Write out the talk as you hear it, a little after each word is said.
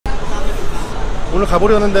오늘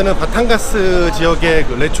가보려는 데는 바탄가스 지역에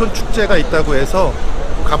그 레촌 축제가 있다고 해서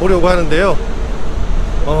가보려고 하는데요.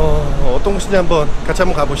 어떤 곳인지 같이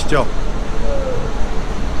한번 가보시죠.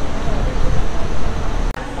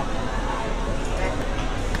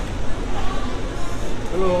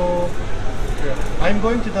 Hello. I'm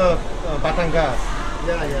going to the Batangas.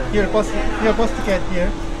 Yeah. Here post ticket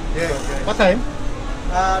here. Yeah. What time?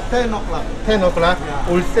 10 o'clock. 10 o'clock. Yeah.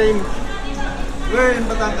 All same. We're in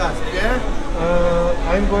Batangas, yeah?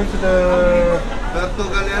 I'm going to the. Bato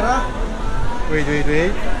Galera.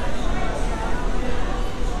 Wait.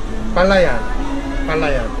 Palayan.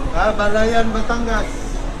 Balayan, Batangas.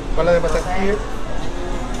 Palayan, Batangas. Here.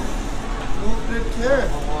 Two trips here.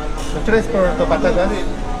 The transfer to Batangas.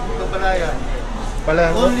 To Balayan.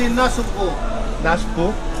 Palayan. Only Nasuko.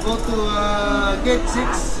 Naspu. Go to gate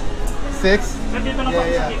 6. 6. Nandito na po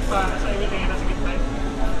Yeah. sa gitna, sa waiting area sa gitna.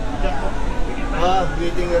 Diyan po, gitna.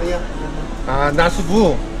 Waiting area.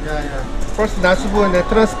 Nasubu. Yeah. First Nasubu and then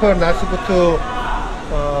transfer Nasubu to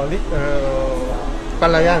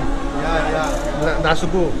Palayan. Yeah.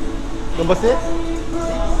 Nasubu. Number 6?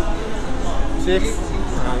 6.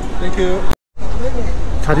 Thank you.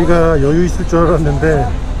 자리가 여유 있을 줄 알았는데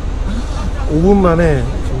 5분 만에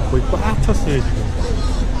지금 거의 꽉 찼어요 지금.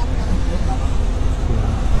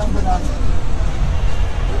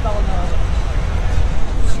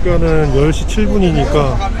 시간은 10시 7분이니까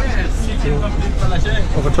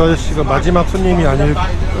저 아저씨가 마지막 손님이 아닐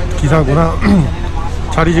기사구나.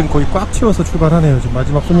 자리 지금 거의 꽉 채워서 출발하네요. 지금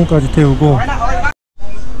마지막 손님까지 태우고.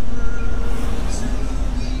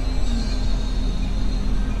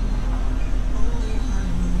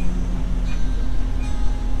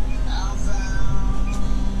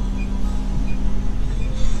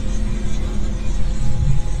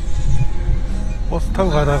 버스 타고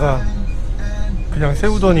가다가 그냥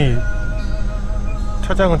세우더니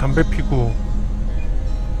차장은 담배 피고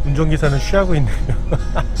운전기사는 쉬하고 있네요.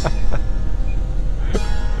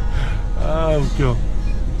 아 웃겨.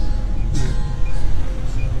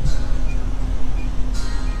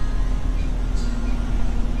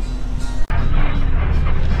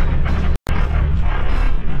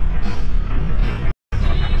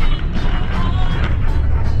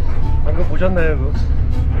 방금 보셨나요? 그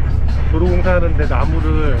도로공사하는데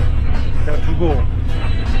나무를 그냥 두고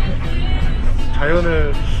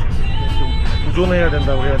자연을 좀 보존해야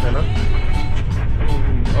된다고 해야 되나?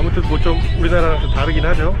 아무튼 뭐 좀 우리나라랑 좀 다르긴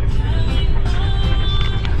하죠.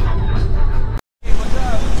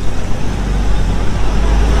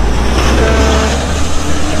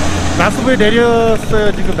 나수부에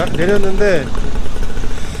내렸어요. 지금 내렸는데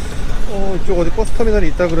이쪽 어디 버스 터미널이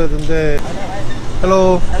있다 그러던데.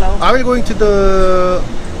 Hello. I will going to the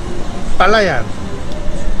Palayan.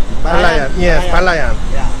 Yes, Palayan.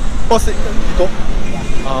 Yeah. 버스 이거?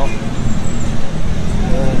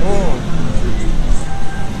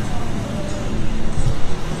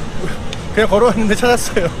 그냥 걸어왔는데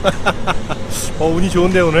찾았어요. 운이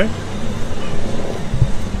좋은데 오늘.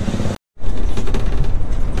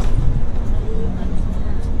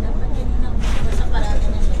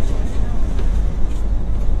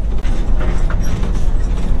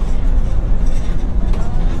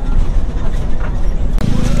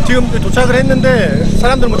 지금 도착을 했는데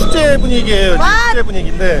사람들 뭐 축제 분위기예요. 축제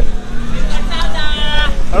분위기인데.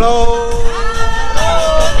 Hello.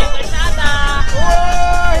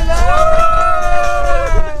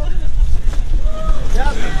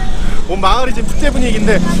 온 마을이 지금 축제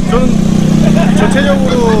분위기인데 저는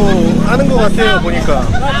전체적으로 하는 것 같아요 보니까.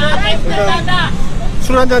 일단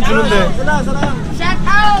술 한 잔 주는데.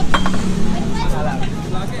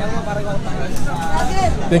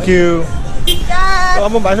 땡큐.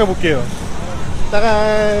 한번 마셔볼게요.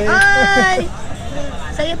 따가이.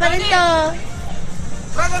 Sa'yo pa rin to.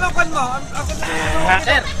 Ano kon mo?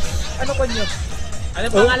 Sir, ano kon nyo? Ano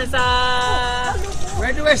pangalan sa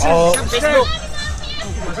graduation? Facebook.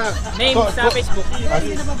 Name sa Facebook.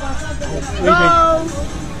 Go!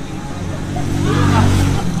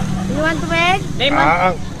 You want to win? Name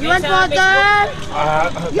You want water?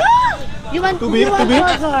 You want Tubig?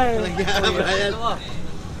 water?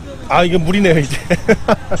 이거 물이네요 이제.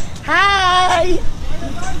 Hi!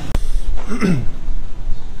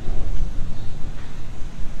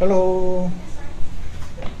 Hello.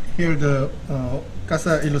 Here the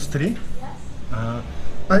Casa Illustri.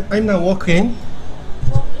 I'm now walking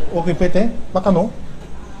pete. Makano?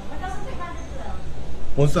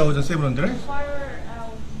 1,700.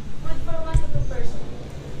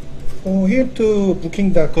 Here to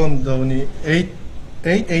booking.com the only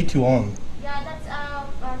 881. Yeah, that's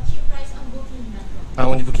cheap price on booking.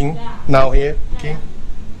 only booking? Now here booking.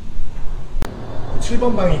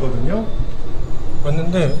 7번 방이거든요.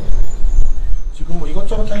 왔는데 지금 뭐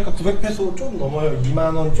이것저것 하니까 900페소 좀 넘어요.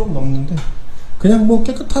 2만원 좀 넘는데 그냥 뭐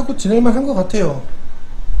깨끗하고 지낼만 한 것 같아요.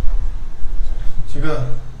 제가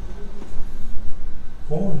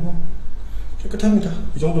뭐 깨끗합니다.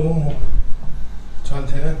 이 정도면 뭐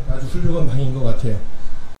저한테는 아주 훌륭한 방인 것 같아요.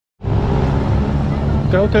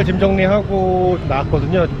 호텔 짐 정리하고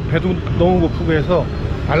나왔거든요. 배도 너무 고프고 해서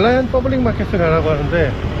알라얀 퍼블릭 마켓을 가라고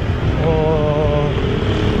하는데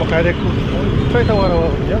뭐 가야 될 거 트레이타고 가라고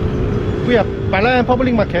하거든요. 후야 알라얀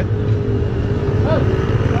퍼블릭 마켓.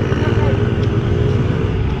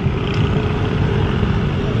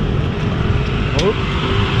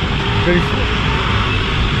 여기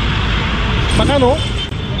마카노?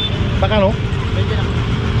 마카노?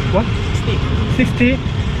 What? 60?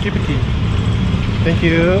 50? Thank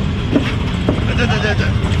you.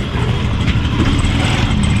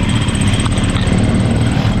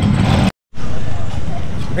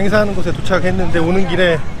 행사하는 곳에 도착했는데 오는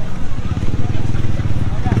길에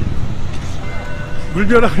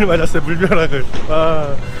물벼락을 맞았어요. 물벼락을.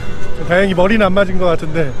 아, 다행히 머리는 안 맞은 것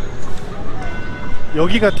같은데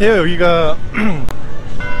여기 같아요. 여기가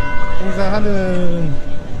행사하는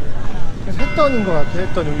했던인 것 같아요.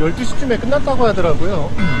 했던 12시쯤에 끝났다고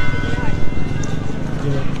하더라고요.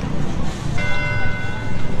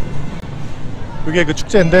 이게 그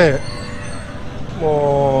축제인데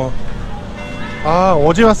뭐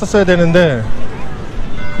어제 왔었어야 되는데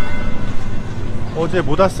어제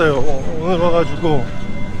못 왔어요. 오늘 와가지고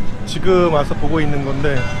지금 와서 보고 있는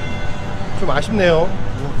건데 좀 아쉽네요.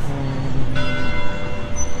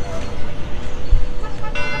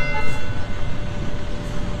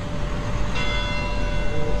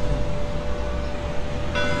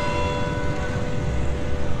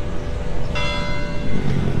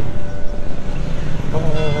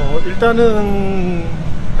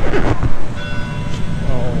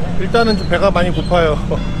 일단은 좀 배가 많이 고파요.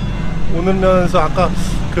 오면서 아까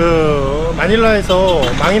그 마닐라에서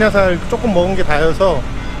망이나살 조금 먹은 게 다여서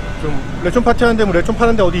좀 레촌 파티 하는데 뭐 레촌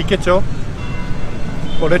파는데 어디 있겠죠?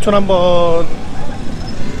 뭐 레촌 한번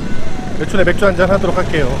레촌에 맥주 한잔 하도록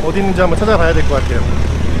할게요. 어디 있는지 한번 찾아봐야 될 것 같아요.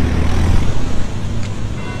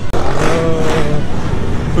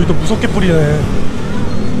 여기 또 무섭게 뿌리네.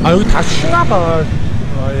 여기 다 쉬나봐.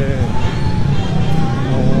 예.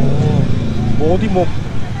 뭐 어디 뭐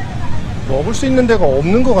먹을 수 있는 데가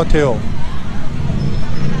없는 것 같아요.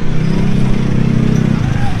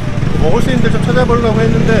 먹을 수 있는 데 좀 찾아보려고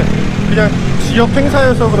했는데 그냥 지역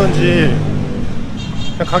행사여서 그런지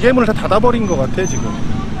그냥 가게 문을 다 닫아버린 것 같아. 지금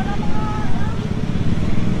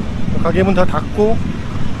가게 문 다 닫고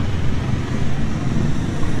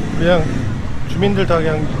그냥 주민들 다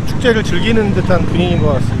그냥 축제를 즐기는 듯한 분위기인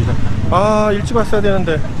것 같습니다. 일찍 왔어야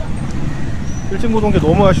되는데 일찍 못 온 게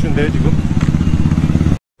너무 아쉬운데 지금.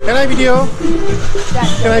 Can I video?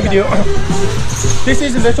 Can I video? This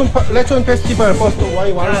is Lechon Festival first.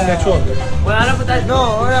 Why walang lechon? Wala na po tayo.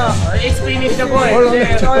 No, wala. It's finished na po eh. Walang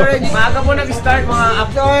lechon. Maaga po nag-start mga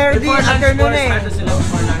before lunch po. Start na sila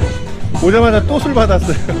before lunch. 오자마자 또 술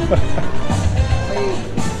받았어요.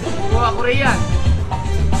 Kuha Korean.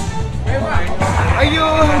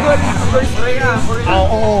 Ayun, hanggol. Korean.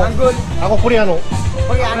 Hanggol. Ako Koreano.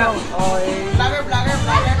 Koreano. Vlogger.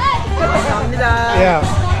 Kamsahamnida. Yeah.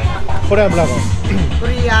 Korean vlogger.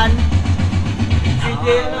 Korean. Thank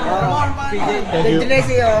you. 잘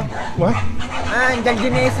지내세요. What? 잘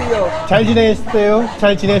지내세요. 잘 지내셨어요?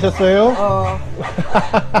 잘 지내셨어요?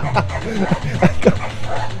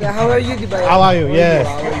 Yeah, how are you, diba? How are you? Yes.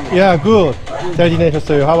 Yeah, good. 잘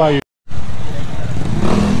지내셨어요? How are you?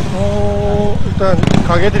 일단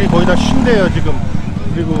가게들이 거의 다 쉰대요 지금.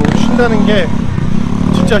 그리고 쉰다는 게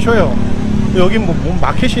진짜 쉬어요. 여긴 뭐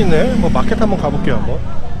마켓이 있네. 뭐 마켓 한번 가볼게요. 한번.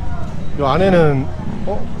 이 안에는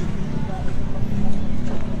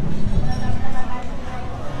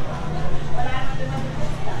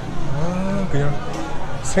그냥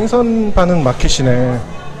생선 파는 마켓이네.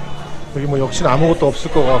 여기 뭐 역시나 아무것도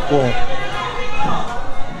없을 것 같고.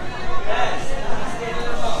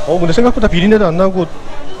 근데 생각보다 비린내도 안 나고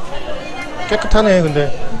깨끗하네.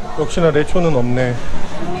 근데 역시나 레촌은 없네.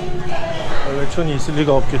 레촌이 있을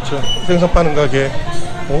리가 없겠죠. 생선 파는 가게.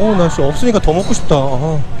 나 진짜 없으니까 더 먹고 싶다.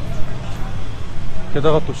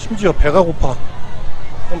 게다가 또 심지어 배가 고파.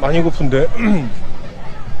 많이 고픈데.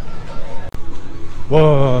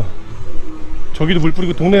 와, 저기도 물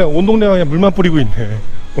뿌리고 온 동네가 그냥 물만 뿌리고 있네.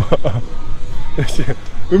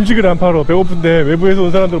 음식을 안 팔어. 배고픈데 외부에서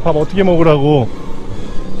온 사람들 밥 어떻게 먹으라고.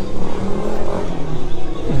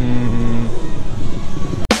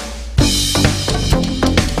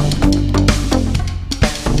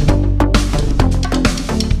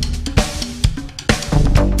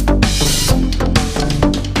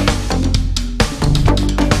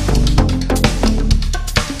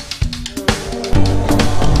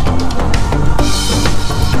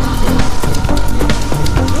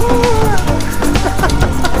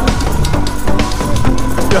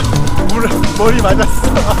 야, 머리 맞았어.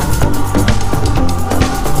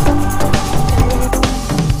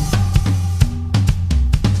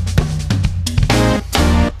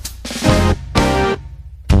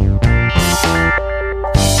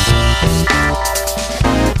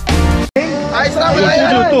 Ayos na 이거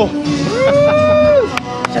소주 또.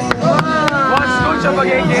 What's good sa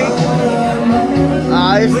pag-ing?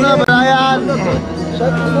 Ayos na, Brian.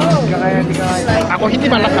 Ako hindi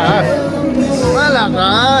malakas.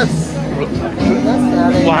 Malakas.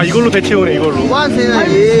 와, 이걸로 배 채우네, 이걸로. Once in a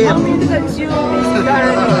year. Once in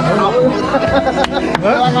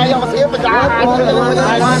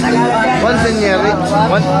a year.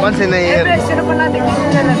 Once in a year.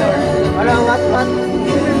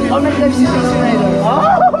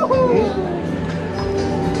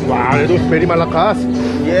 와, 그래도 베리 말라카스.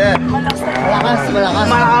 Yeah. Malakas,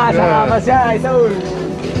 malakas. Malakas siya, Isaul.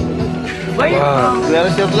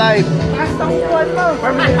 Where's your life?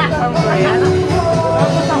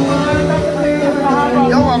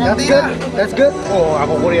 That's good. That's good.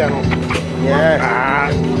 ako Koreano.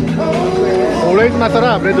 Yeah. Always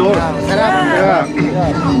masarap, red horse. Sarap. Yeah.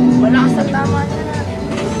 Malakas ang tama niya na.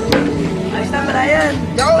 Ayos na, Brian.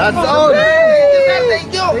 That's all. Thank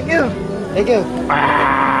you. Thank you. Thank you.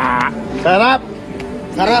 Sarap.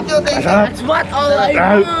 Sarap. Sarap. That's what all I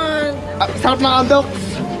want. Sarap ng andok.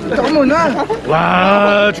 Ito ko muna.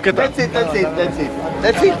 와, 죽겠다. That's it. That's it. That's it.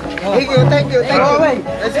 That's it. Thank you. Thank you. Thank you.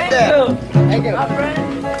 That's it there. Thank you.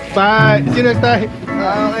 Bye. See you next time.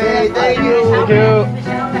 Okay. Thank you. Thank you.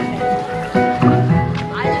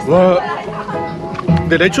 와,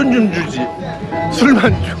 근데 레촌 좀 주지.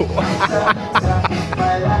 술만 줘.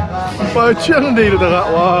 와, 취하는데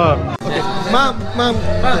이러다가 와. 맘.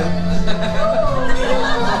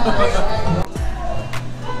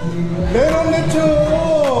 메론 레촌.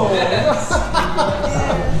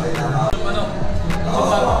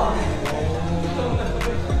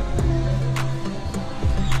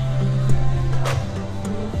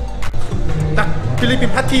 딱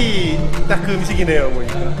필리핀 파티 딱 그 음식이네요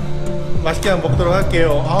보니까. 맛있게 한번 먹도록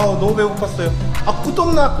할게요. 아우 너무 배고팠어요. 아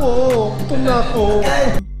구tom 나고.